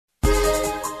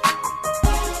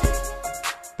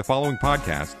The following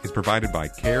podcast is provided by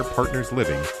Care Partners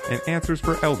Living and Answers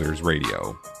for Elders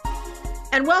Radio.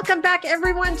 And welcome back,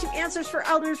 everyone, to Answers for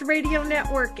Elders Radio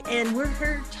Network. And we're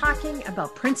here talking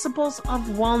about principles of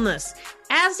wellness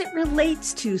as it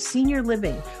relates to senior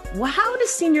living. Well, how does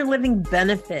senior living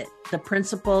benefit the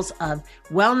principles of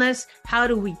wellness? How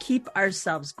do we keep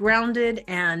ourselves grounded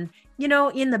and,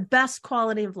 in the best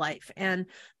quality of life? And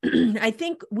I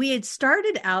think we had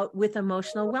started out with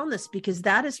emotional wellness because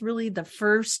that is really the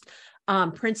first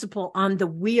principle on the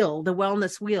wheel, the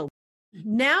wellness wheel.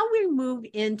 Now we move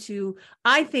into,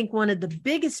 I think, one of the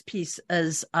biggest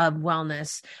pieces of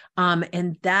wellness,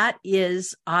 and that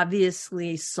is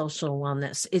obviously social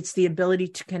wellness. It's the ability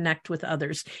to connect with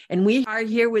others. And we are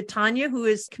here with Tanya, who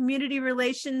is community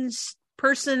relations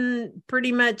person,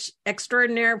 pretty much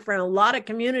extraordinaire for a lot of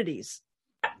communities.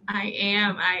 I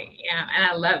am, and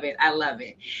I love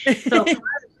it. So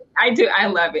I do. I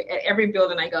love it at every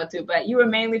building I go to, but you will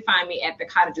mainly find me at the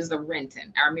Cottages of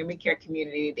Renton, our memory care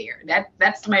community there.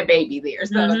 That's my baby there.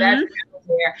 So that's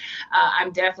there.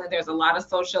 I'm definitely, there's a lot of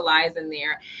socializing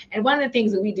there. And one of the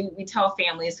things that we do, we tell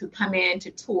families who come in to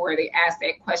tour, they ask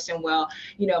that question, well,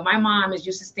 my mom is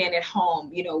used to staying at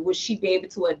home, would she be able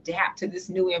to adapt to this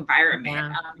new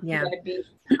environment? Yeah. Going to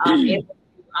be able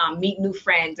to meet new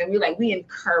friends, and we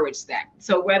encourage that.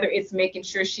 So whether it's making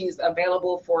sure she's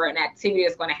available for an activity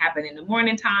that's going to happen in the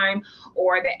morning time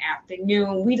or the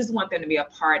afternoon, we just want them to be a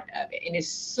part of it. And it's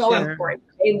so important.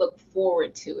 They look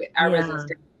forward to it. Our residents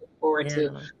look forward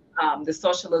to the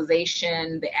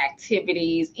socialization, the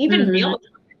activities, even mealtime.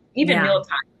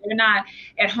 Mealtime. They're not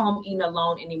at home eating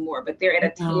alone anymore, but they're at a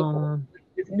table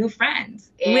with new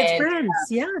friends. And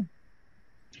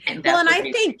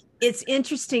I think it's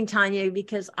interesting, Tanya,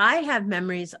 because I have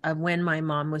memories of when my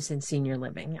mom was in senior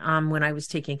living, when I was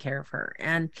taking care of her.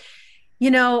 And,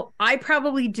 I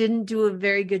probably didn't do a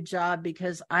very good job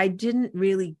because I didn't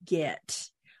really get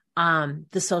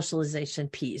the socialization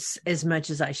piece as much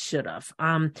as I should have.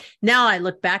 Now I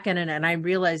look back at it and I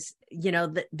realize,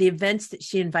 the events that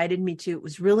she invited me to, it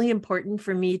was really important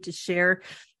for me to share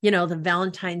the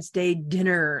Valentine's Day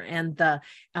dinner and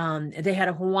they had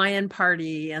a Hawaiian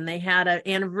party and they had an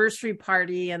anniversary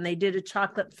party and they did a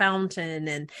chocolate fountain.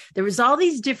 And there was all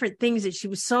these different things that she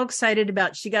was so excited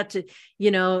about. She got to,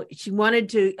 she wanted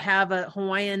to have a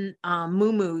Hawaiian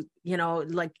muumuu,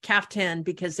 like kaftan,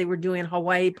 because they were doing a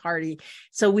Hawaii party.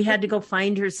 So we had to go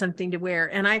find her something to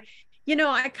wear. And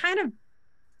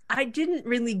I didn't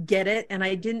really get it, and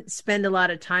I didn't spend a lot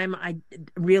of time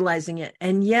realizing it.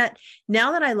 And yet,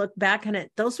 now that I look back on it,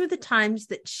 those were the times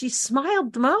that she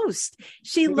smiled the most.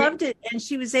 She loved it, and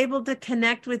she was able to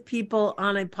connect with people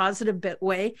on a positive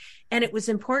way. And it was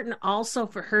important also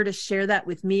for her to share that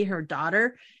with me, her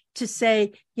daughter, to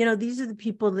say, these are the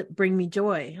people that bring me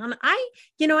joy. And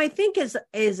I think as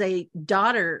a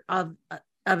daughter of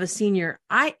a senior,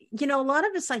 a lot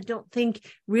of us, I don't think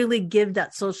really give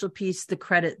that social piece the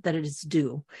credit that it is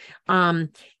due. And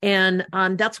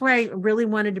that's why I really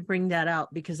wanted to bring that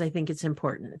out, because I think it's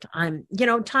important.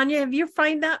 Tanya, have you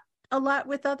find that a lot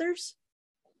with others?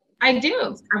 I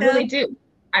do. I really do.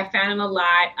 I found him a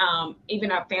lot. Even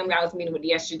our family I was meeting with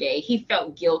yesterday, he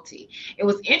felt guilty. It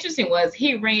was interesting was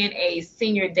he ran a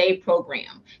senior day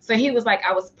program. So he was like,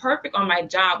 I was perfect on my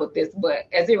job with this, but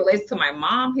as it relates to my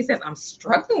mom, he says, I'm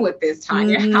struggling with this,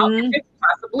 Tanya. How can this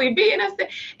possibly be? And I said,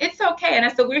 it's okay. And I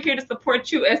said, we're here to support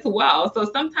you as well.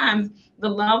 So sometimes the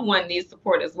loved one needs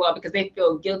support as well, because they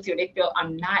feel guilty or they feel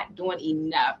I'm not doing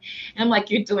enough. And I'm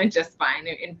like, you're doing just fine.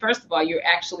 And first of all, you're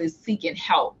actually seeking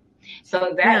help.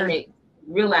 So that makes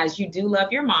realize you do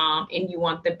love your mom and you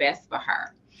want the best for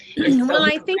her. Well,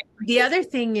 I think the other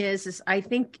thing is I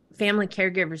think family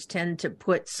caregivers tend to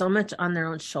put so much on their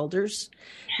own shoulders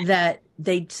that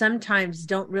they sometimes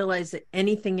don't realize that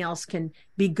anything else can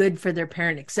be good for their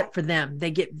parent except for them.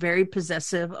 They get very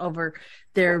possessive over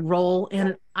their role.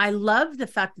 And I love the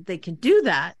fact that they can do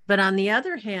that. But on the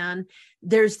other hand,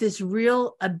 there's this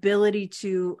real ability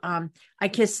to, I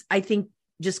think,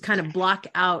 just kind of block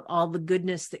out all the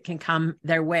goodness that can come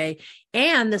their way.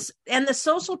 And the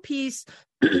social piece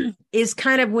is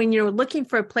kind of when you're looking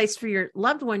for a place for your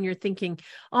loved one, you're thinking,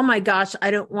 oh my gosh, I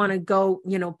don't want to go,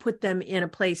 put them in a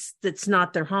place that's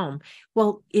not their home.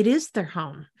 Well, it is their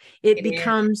home. It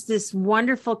becomes this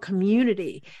wonderful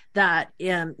community that,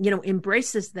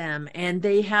 embraces them, and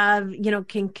they have,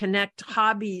 can connect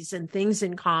hobbies and things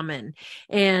in common.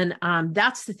 And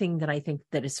that's the thing that I think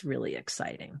that is really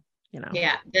exciting.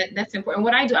 Yeah, that's important.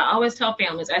 What I do, I always tell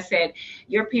families, I said,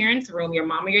 your parents' room, your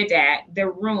mom or your dad,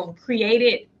 their room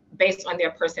created based on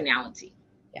their personality.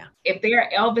 Yeah. If they're an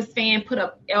Elvis fan, put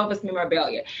up Elvis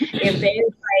memorabilia. If they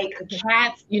like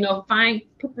cats, find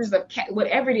pictures of cat,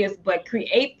 whatever it is, but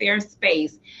create their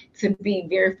space to be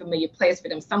very familiar place for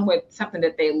them, something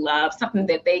that they love, something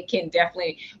that they can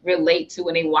definitely relate to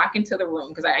when they walk into the room.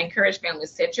 Because I encourage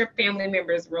families, set your family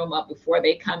members' room up before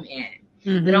they come in.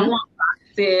 Mm-hmm. We don't want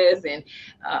boxes and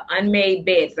unmade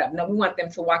beds up. No, we want them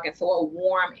to walk into a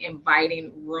warm,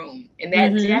 inviting room. And that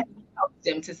definitely helps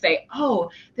them to say,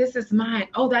 oh, this is mine.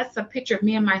 Oh, that's a picture of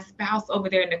me and my spouse over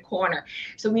there in the corner.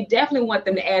 So we definitely want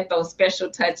them to add those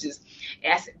special touches.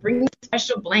 Bring a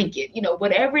special blanket,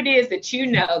 whatever it is that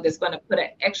that's going to put an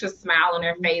extra smile on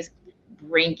their face,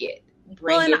 bring it.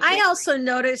 I also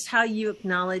notice how you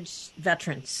acknowledge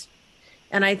veterans.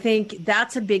 And I think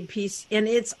that's a big piece. And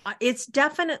it's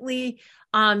definitely,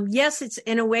 yes, it's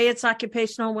in a way it's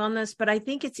occupational wellness, but I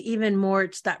think it's even more,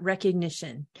 it's that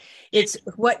recognition. It's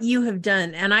what you have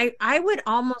done. And I would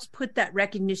almost put that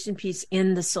recognition piece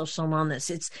in the social wellness.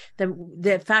 It's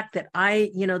the fact that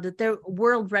that the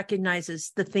world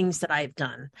recognizes the things that I've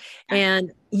done.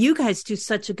 And you guys do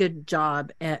such a good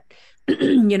job at,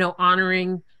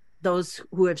 honoring those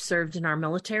who have served in our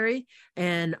military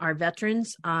and our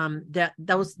veterans,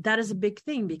 that is a big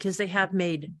thing because they have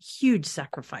made huge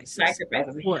sacrifices.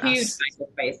 Huge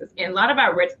sacrifices. And a lot of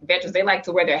our veterans, they like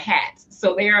to wear their hats.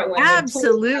 So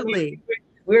absolutely.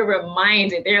 We're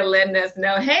reminded, they're letting us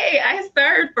know, hey, I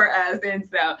served for us. And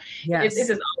so it's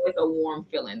just always a warm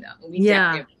feeling though.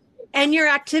 And your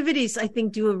activities, I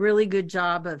think, do a really good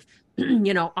job of,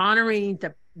 honoring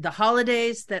the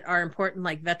holidays that are important,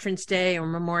 like Veterans Day or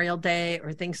Memorial Day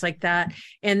or things like that.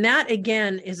 And that,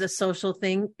 again, is a social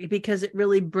thing because it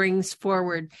really brings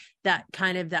forward that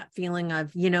feeling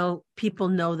of, people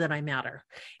know that I matter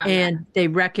and they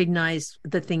recognize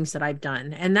the things that I've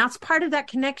done. And that's part of that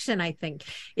connection. I think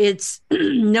it's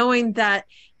knowing that,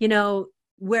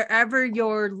 wherever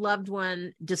your loved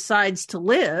one decides to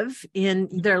live in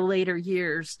their later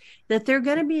years, that they're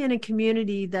going to be in a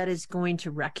community that is going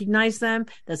to recognize them,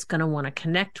 that's going to want to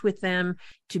connect with them,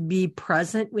 to be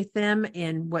present with them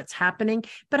in what's happening.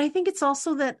 But I think it's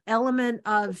also that element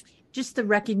of just the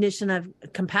recognition of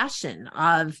compassion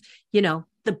of,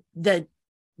 the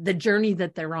journey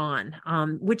that they're on,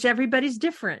 which everybody's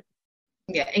different.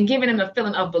 Yeah. And giving them a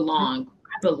feeling of belong.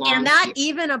 And that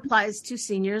even applies to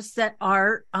seniors that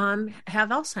are have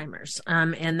Alzheimer's.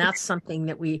 And that's something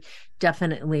that we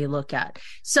definitely look at.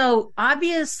 So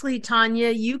obviously, Tanya,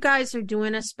 you guys are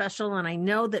doing a special, and I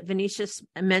know that Venetia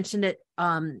mentioned it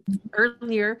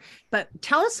earlier, but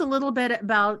tell us a little bit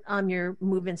about your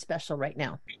move-in special right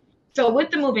now. So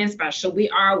with the move-in special, we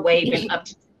are waiving up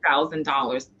to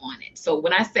 $1,000 on it. So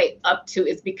when I say up to,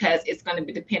 it's because it's going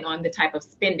to depend on the type of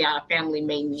spend down a family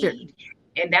may need. Sure.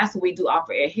 And that's what we do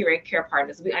offer here at Care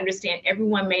Partners. We understand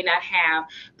everyone may not have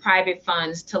private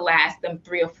funds to last them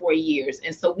 3 or 4 years.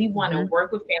 And so we want to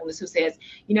work with families who says,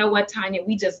 you know what, Tanya,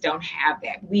 we just don't have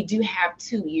that. We do have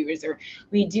 2 years, or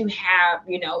we do have,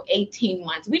 18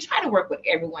 months. We try to work with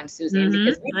everyone, Suzanne,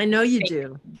 because I know you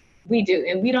do. We do.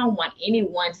 And we don't want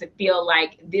anyone to feel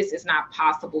like this is not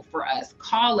possible for us.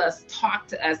 Call us, talk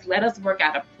to us, let us work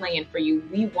out a plan for you.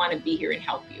 We want to be here and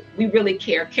help you. We really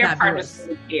care. Care Partners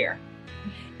really care.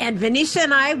 And Venetia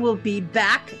and I will be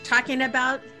back talking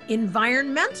about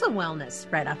environmental wellness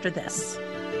right after this.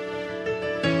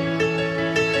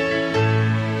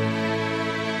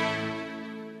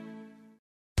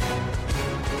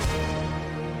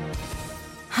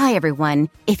 Hi, everyone.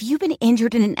 If you've been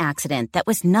injured in an accident that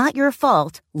was not your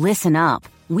fault, listen up.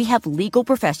 We have legal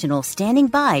professionals standing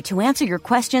by to answer your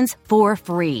questions for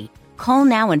free. Call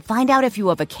now and find out if you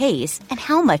have a case and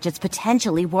how much it's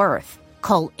potentially worth.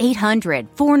 Call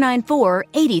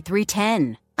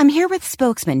 800-494-8310. I'm here with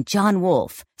spokesman John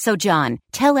Wolf. So, John,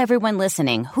 tell everyone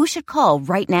listening who should call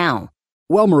right now.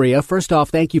 Well, Maria, first off,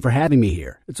 thank you for having me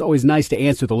here. It's always nice to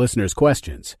answer the listeners'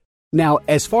 questions. Now,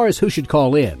 as far as who should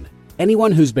call in,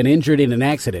 anyone who's been injured in an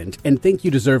accident and think you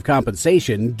deserve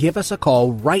compensation, give us a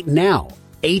call right now.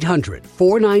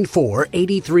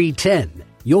 800-494-8310.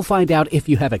 You'll find out if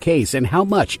you have a case and how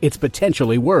much it's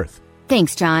potentially worth.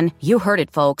 Thanks, John. You heard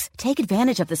it, folks. Take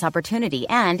advantage of this opportunity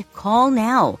and call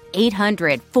now.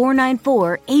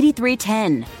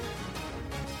 800-494-8310.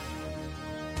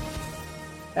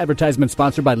 Advertisement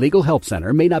sponsored by Legal Help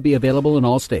Center. May not be available in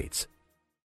all states.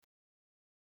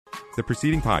 The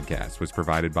preceding podcast was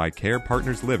provided by Care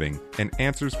Partners Living and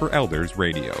Answers for Elders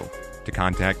Radio. To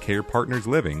contact Care Partners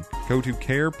Living, go to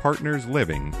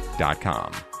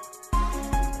carepartnersliving.com.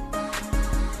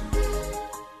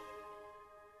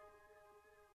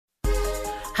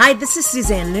 Hi, this is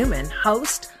Suzanne Newman,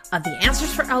 host of the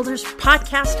Answers for Elders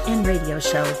podcast and radio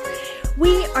show.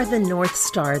 We are the North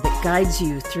Star that guides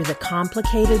you through the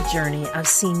complicated journey of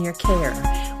senior care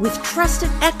with trusted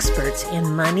experts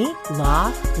in money,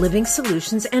 law, living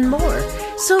solutions, and more.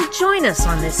 So join us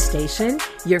on this station,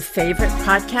 your favorite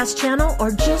podcast channel,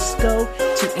 or just go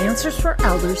to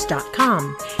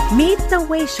AnswersForElders.com. Meet the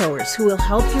Wayshowers who will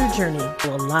help your journey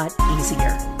go a lot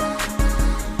easier.